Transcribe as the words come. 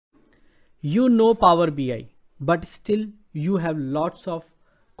You know Power BI, but still you have lots of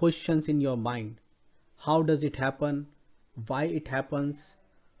questions in your mind. How does it happen? Why it happens?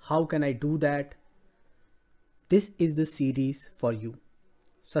 How can I do that? This is the series for you.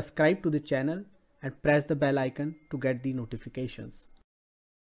 Subscribe to the channel and press the bell icon to get the notifications.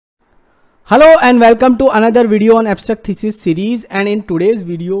 Hello and welcome to another video on abstract thesis series, and in today's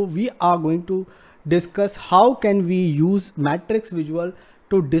video we are going to discuss how can we use matrix visual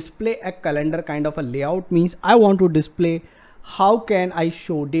to display a calendar kind of a layout. Means I want to display how can I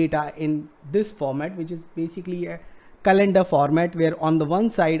show data in this format, which is basically a calendar format where on the one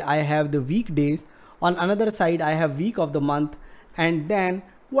side I have the weekdays, on another side I have week of the month, and then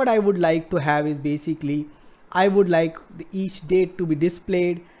what I would like to have is basically I would like each date to be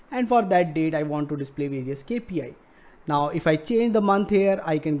displayed, and for that date I want to display various KPI. Now if I change the month here,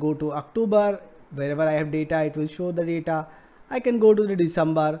 I can go to October, wherever I have data it will show the data. I can go to the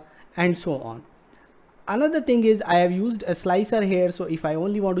December and so on. Another thing is I have used a slicer here, so if I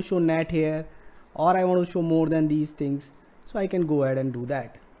only want to show net here or I want to show more than these things, so I can go ahead and do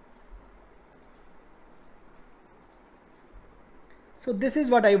that. So this is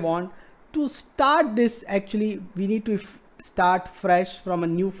what I want. To start this, actually we need to start fresh from a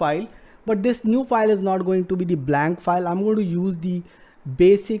new file, but this new file is not going to be the blank file. I'm going to use the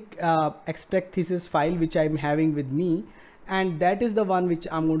basic abstract thesis file which I'm having with me, and that is the one which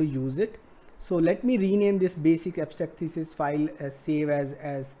I'm going to use it. So let me rename this basic abstract thesis file as save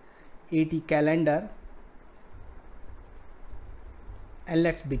as AT calendar, and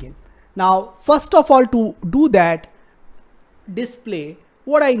let's begin. Now first of all, to do that display,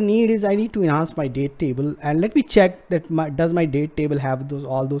 what I need is I need to enhance my date table, and let me check that does my date table have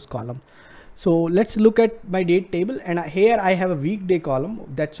all those columns. So let's look at my date table, and here I have a weekday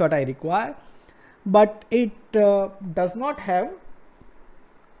column. That's what I require, but it does not have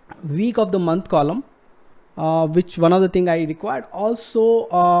week of the month column, which one of the thing I required.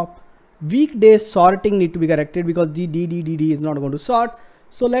 Also weekday sorting need to be corrected because the DD is not going to sort.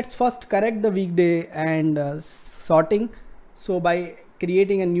 So let's first correct the weekday and sorting. So by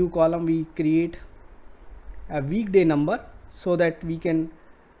creating a new column, we create a weekday number so that we can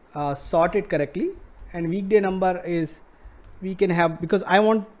sort it correctly. And weekday number is, we can have, because I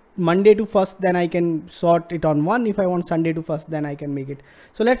want Monday to first, then I can sort it on 1. If I want Sunday to first, then I can make it.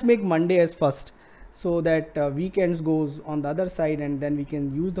 So let's make Monday as first, so that weekends goes on the other side, and then we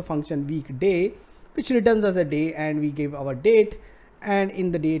can use the function weekday, which returns us a day, and we give our date, and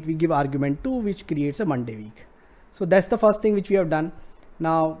in the date we give argument 2, which creates a Monday week. So that's the first thing which we have done.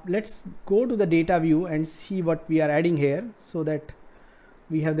 Now let's go to the data view and see what we are adding here, so that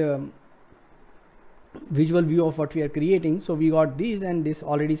we have the visual view of what we are creating. So we got these, and this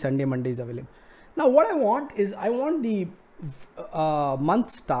already Sunday, Monday is available. Now what I want is I want the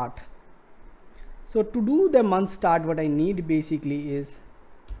month start. So to do the month start, what I need basically is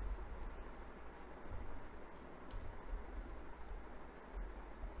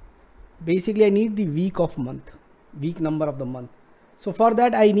I need the week of month, week number of the month. So for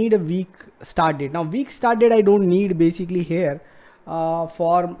that I need a week start date. Now week start date I don't need basically here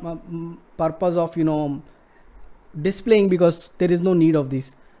for purpose of displaying, because there is no need of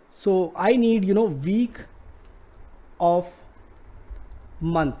this. So I need week of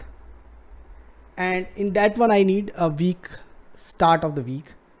month, and in that one I need a week start of the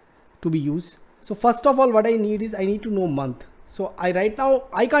week to be used. So first of all what I need is I need to know month. So right now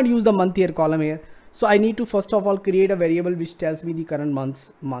I can't use the month here column here, so I need to first of all create a variable which tells me the current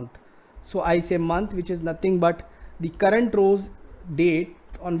month. So I say month, which is nothing but the current row's date,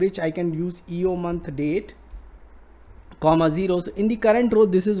 on which I can use EO month date, comma 0. So in the current row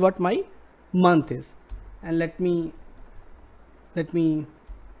this is what my month is, and let me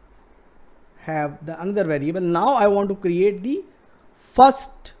have the another variable. Now I want to create the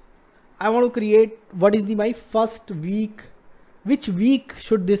first, I want to create what is my first week, which week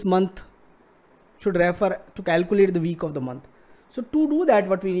should this month should refer to calculate the week of the month. So to do that,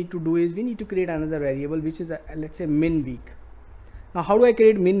 what we need to do is we need to create another variable which is let's say min week. Now how do I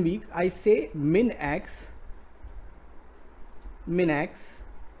create min week? I say min x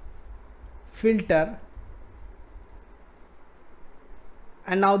filter,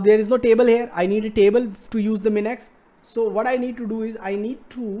 and now there is no table here. I need a table to use the min x. So what I need to do is I need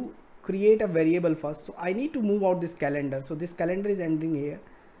to create a variable first. So I need to move out this calendar. So this calendar is ending here.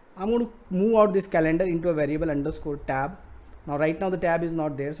 I'm going to move out this calendar into a variable underscore tab. Now right now the tab is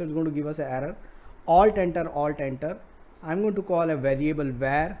not there, so it's going to give us an error. Alt enter. I'm going to call a variable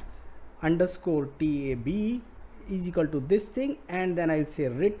var underscore tab is equal to this thing, and then I'll say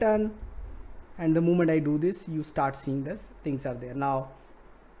return, and the moment I do this you start seeing this things are there. Now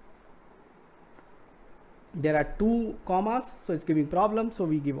there are 2 commas, so it's giving problem, so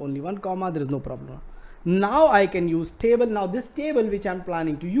we give only 1 comma, there is no problem. Now I can use table. Now this table which I'm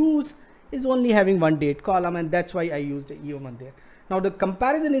planning to use is only having 1 date column, and that's why I used the EO month there. Now the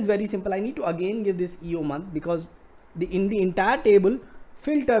comparison is very simple. I need to again give this EO month, because in the entire table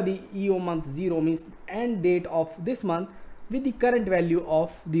filter the EO month 0 means end date of this month with the current value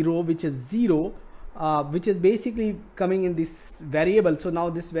of the row, which is 0, which is basically coming in this variable. So now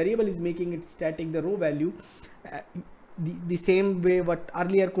this variable is making it static, the row value, the same way what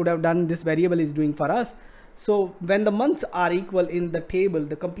earlier could have done, this variable is doing for us. So when the months are equal in the table,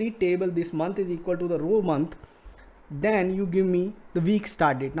 the complete table, this month is equal to the row month, then you give me the week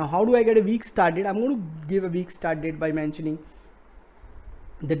start date. Now how do I get a week start date? I'm going to give a week start date by mentioning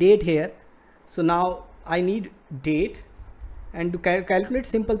the date here. So now I need date, and to calculate,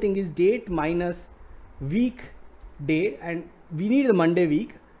 simple thing is date minus week day, and we need the Monday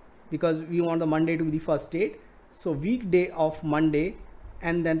week because we want the Monday to be the first date. So weekday of Monday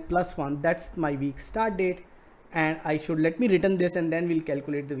and then plus 1, that's my week start date. And I should, let me return this, and then we'll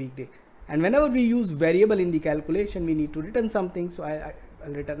calculate the weekday. And whenever we use variable in the calculation, we need to return something. So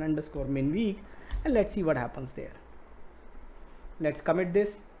I'll return underscore min week, and let's see what happens there. Let's commit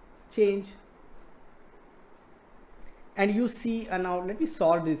this, change, and you see, and now let me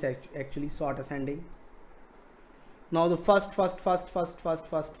sort this, actually sort ascending. Now the first,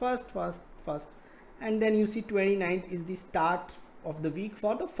 and then you see 29th is the start of the week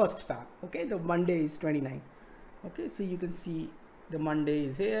for the first Feb. Okay, the Monday is 29th. Okay, so you can see the Monday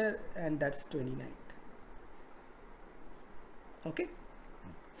is here, and that's 29th. Okay,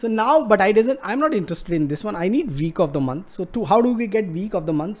 so now, but I'm not interested in this one. I need week of the month. So how do we get week of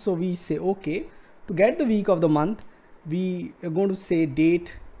the month? So we say, okay, to get the week of the month, we are going to say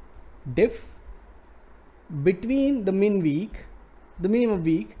date diff between the min week, the minimum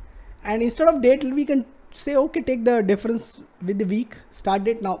week, and instead of date we can say, okay, take the difference with the week start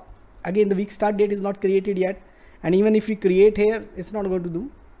date. Now again, the week start date is not created yet, and even if we create here, it's not going to do.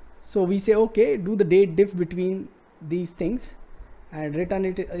 So we say, okay, do the date diff between these things and return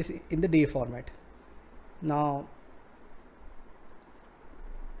it in the day format. Now,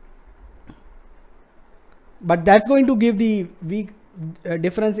 but that's going to give the week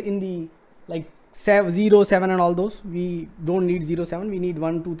difference in the like 0, 7 and all those. We don't need 0, 7, we need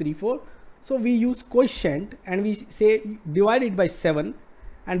 1, 2, 3, 4. So we use quotient, and we say divide it by 7.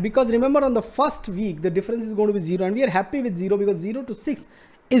 And because remember, on the first week the difference is going to be 0, and we are happy with 0 because 0 to 6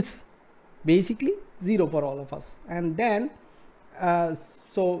 is basically 0 for all of us. And then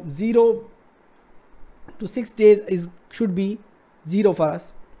so 0 to 6 days should be 0 for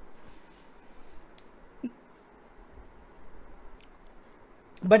us.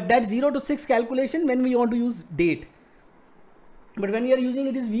 But that 0 to 6 calculation when we want to use date, but when we are using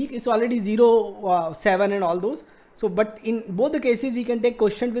it is week, it's already 0, 7 and all those. So but in both the cases we can take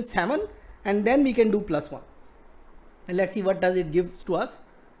quotient with 7, and then we can do plus 1, and let's see what does it gives to us.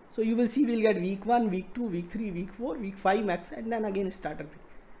 So you will see we'll get week 1, week 2, week 3, week 4, week 5 max, and then again it started.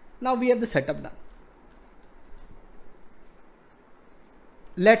 Now we have the setup done.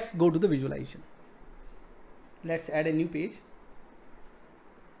 Let's go to the visualization. Let's add a new page.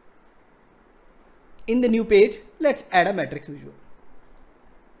 In the new page, let's add a matrix visual.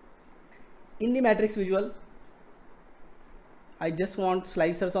 In the matrix visual, I just want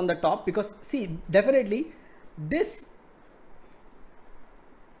slicers on the top, because see, definitely this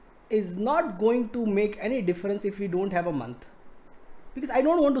is not going to make any difference if we don't have a month, because I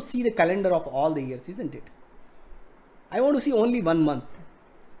don't want to see the calendar of all the years, isn't it? I want to see only one month.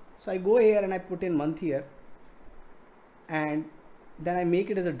 So I go here and I put in month here, and then I make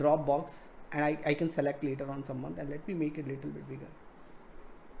it as a drop box, and I can select later on some month, and let me make it a little bit bigger.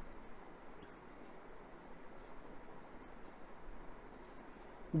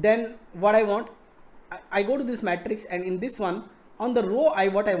 Then what I want, I go to this matrix, and in this one on the row, I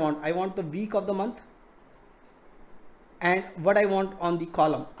want the week of the month, and what I want on the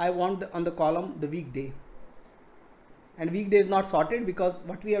column, I want on the column the weekday. And weekday is not sorted because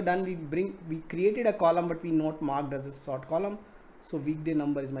what we have done, we created a column but we not marked as a sort column. So weekday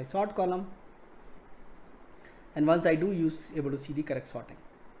number is my sort column, and once I do, you able to see the correct sorting.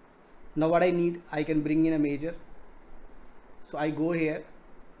 Now what I need, I can bring in a measure. So I go here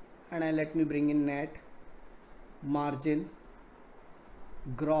and I let me bring in net, margin,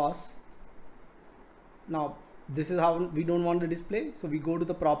 gross. Now this is how we don't want the display, so we go to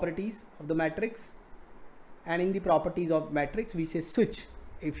the properties of the matrix, and in the properties of matrix we say switch.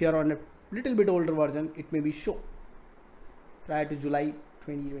 If you are on a little bit older version, it may be show prior to July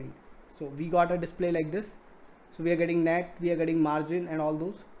 2020. So we got a display like this. So we are getting net, we are getting margin and all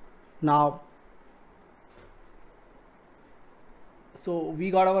those. Now So we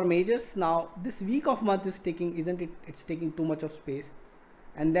got our measures. Now this week of month is taking, isn't it, it's taking too much of space.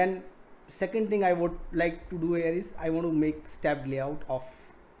 And then second thing I would like to do here is I want to make stepped layout off.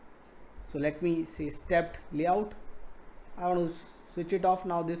 So let me say stepped layout. I want to switch it off.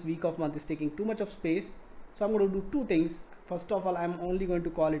 Now this week of month is taking too much of space, so I'm going to do two things. First of all, I'm only going to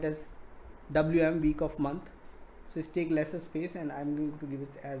call it as WM week of month, so it's take lesser space, and I'm going to give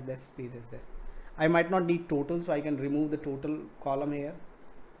it as less space as this. I might not need total, so I can remove the total column here,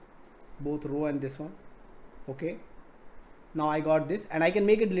 both row and this one. Okay, now I got this, and I can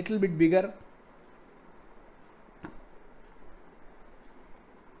make it a little bit bigger.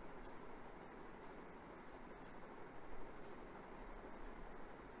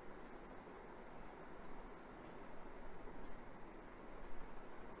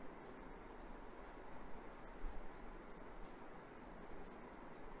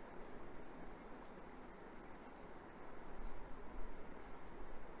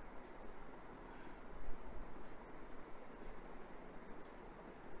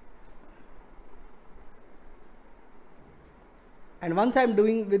 And once I'm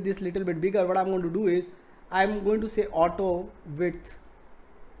doing with this little bit bigger, what I'm going to do is I'm going to say auto width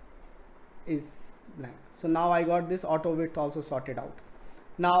is blank. So now I got this auto width also sorted out.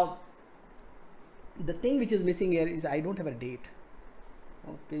 Now the thing which is missing here is I don't have a date.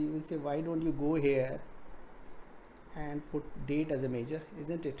 Okay, you will say, why don't you go here and put date as a measure,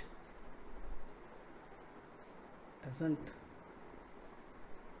 isn't it? Doesn't.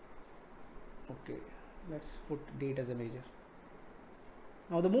 Okay, let's put date as a measure.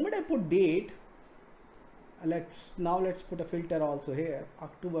 Now the moment I put date, let's put a filter also here,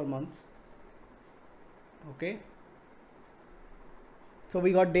 October month. Okay, so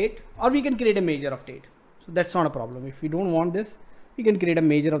we got date, or we can create a measure of date, so that's not a problem. If we don't want this, we can create a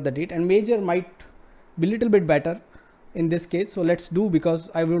measure of the date, and measure might be a little bit better in this case. So let's do, because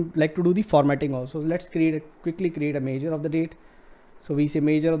I would like to do the formatting also. Let's quickly create a measure of the date. So we say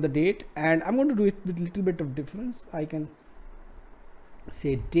measure of the date, and I'm going to do it with a little bit of difference. I can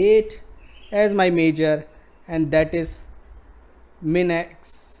say date as my measure, and that is min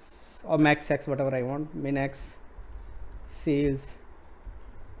x or max x, whatever I want, min x sales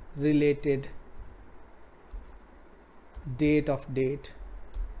related date of date.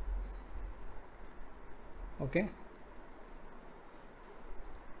 Okay,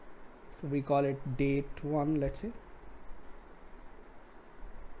 so we call it date 1. Let's say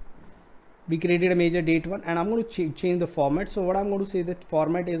we created a measure date 1, and I'm going to change the format. So what I'm going to say, that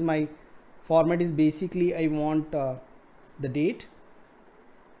format is basically I want the date,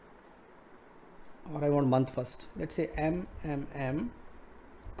 or I want month first. Let's say MMM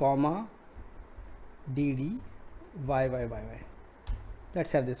comma DD YYYY.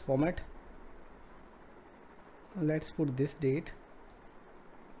 Let's have this format. Let's put this date.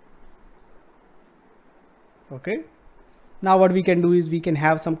 Okay, now what we can do is we can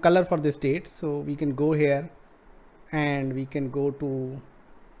have some color for this date. So we can go here and we can go to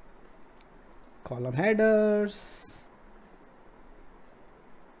column headers,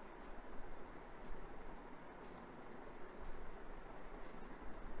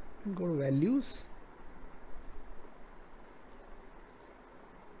 and go to values.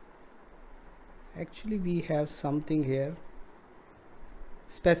 Actually we have something here,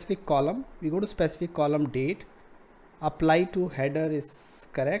 specific column. We go to specific column date, apply to header is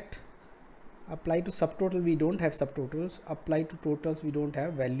correct, apply to subtotal, we don't have subtotals, apply to totals, we don't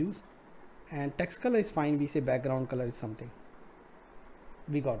have values, and text color is fine. We say background color is something.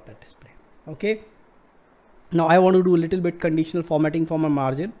 We got that display. Okay, now I want to do a little bit conditional formatting for my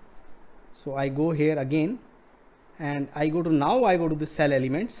margin. So I go here again, and I go to the cell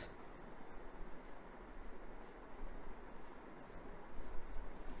elements,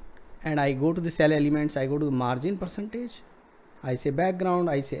 and I go to the cell elements, I go to the margin percentage, I say background,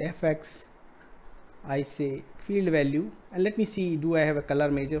 I say FX, I say field value, and let me see, do I have a color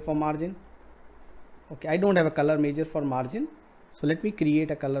measure for margin? Okay, I don't have a color measure for margin, so let me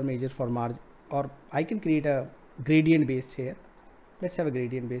create a color measure for margin, or I can create a gradient based here. Let's have a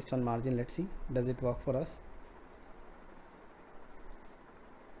gradient based on margin. Let's see, does it work for us?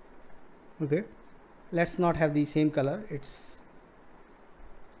 Okay, let's not have the same color.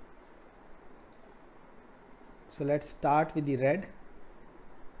 So let's start with the red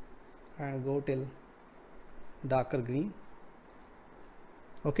and go till darker green.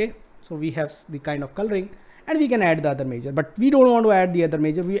 Okay, so we have the kind of coloring, and we can add the other measure, but we don't want to add the other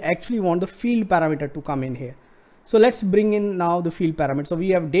measure. We actually want the field parameter to come in here. So let's bring in now the field parameter. So we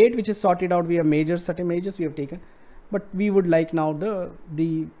have date, which is sorted out. We have measures, certain measures we have taken, but we would like now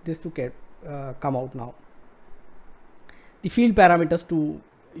this to come out now. the field parameters to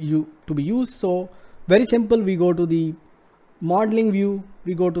be used. So very simple, we go to the modeling view,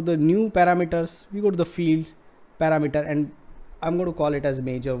 we go to the new parameters, we go to the fields parameter, and I'm going to call it as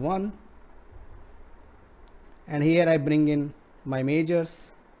major 1, and here I bring in my measures,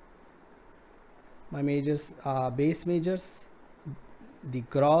 base measures, the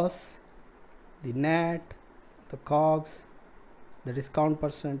gross, the net, the cogs, the discount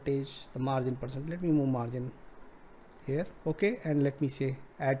percentage, the margin percent. Let me move margin here. Okay, and let me say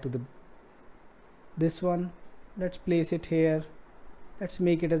add to the this one. Let's place it here. Let's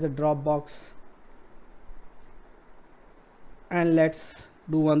make it as a drop box, and let's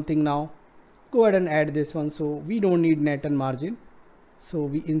do one thing now. Go ahead and add this one. So we don't need net and margin, so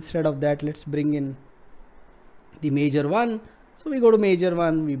we, instead of that, let's bring in the major 1. So we go to major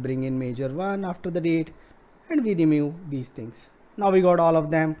 1, we bring in major 1 after the date, and we remove these things. Now we got all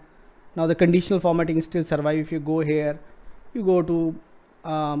of them. Now the conditional formatting still survive. If you go here, you go to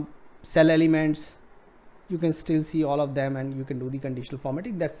cell elements, you can still see all of them, and you can do the conditional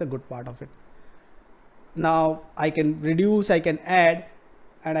formatting. That's the good part of it. Now I can reduce, I can add,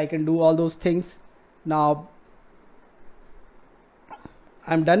 and I can do all those things. Now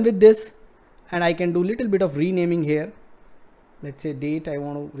I'm done with this, and I can do little bit of renaming here. Let's say date, I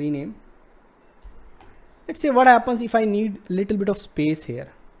want to rename. Let's say what happens if I need a little bit of space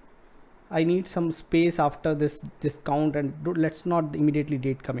here. I need some space after this discount, and let's not immediately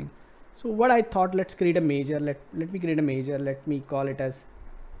date coming. So what I thought, let's create a major. Let me create a major. Let me call it as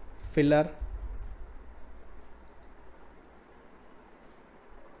filler.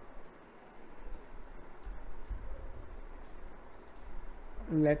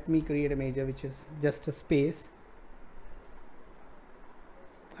 Let me create a major which is just a space.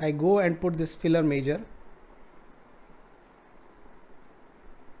 I go and put this filler major.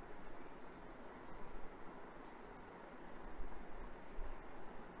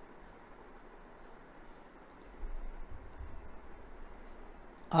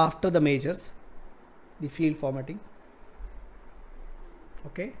 After the majors, the field formatting.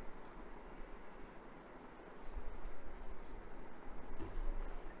 Okay.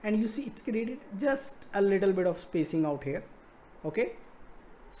 And you see it's created just a little bit of spacing out here. Okay.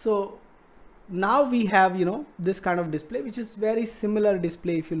 So now we have, this kind of display, which is very similar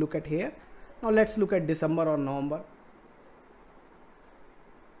display if you look at here. Now let's look at December or November.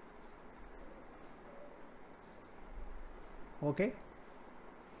 Okay.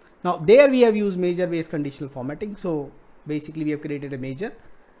 Now there we have used major based conditional formatting. So basically we have created a major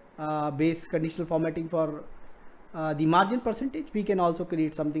base conditional formatting for the margin percentage. We can also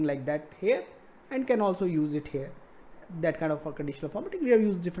create something like that here, and can also use it here. That kind of conditional formatting. We have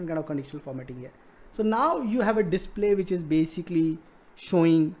used different kind of conditional formatting here. So now you have a display which is basically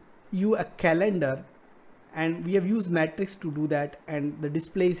showing you a calendar, and we have used matrix to do that, and the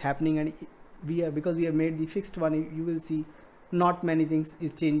display is happening, and because we have made the fixed one, you will see not many things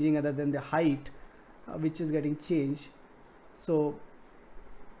is changing other than the height, which is getting changed. So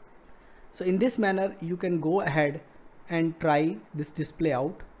in this manner you can go ahead and try this display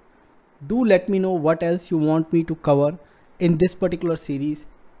out. Do let me know what else you want me to cover in this particular series.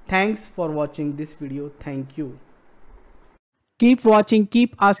 Thanks for watching this video. Thank you. Keep watching,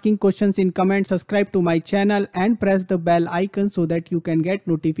 keep asking questions in comments, subscribe to my channel and press the bell icon so that you can get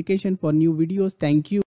notification for new videos. Thank you.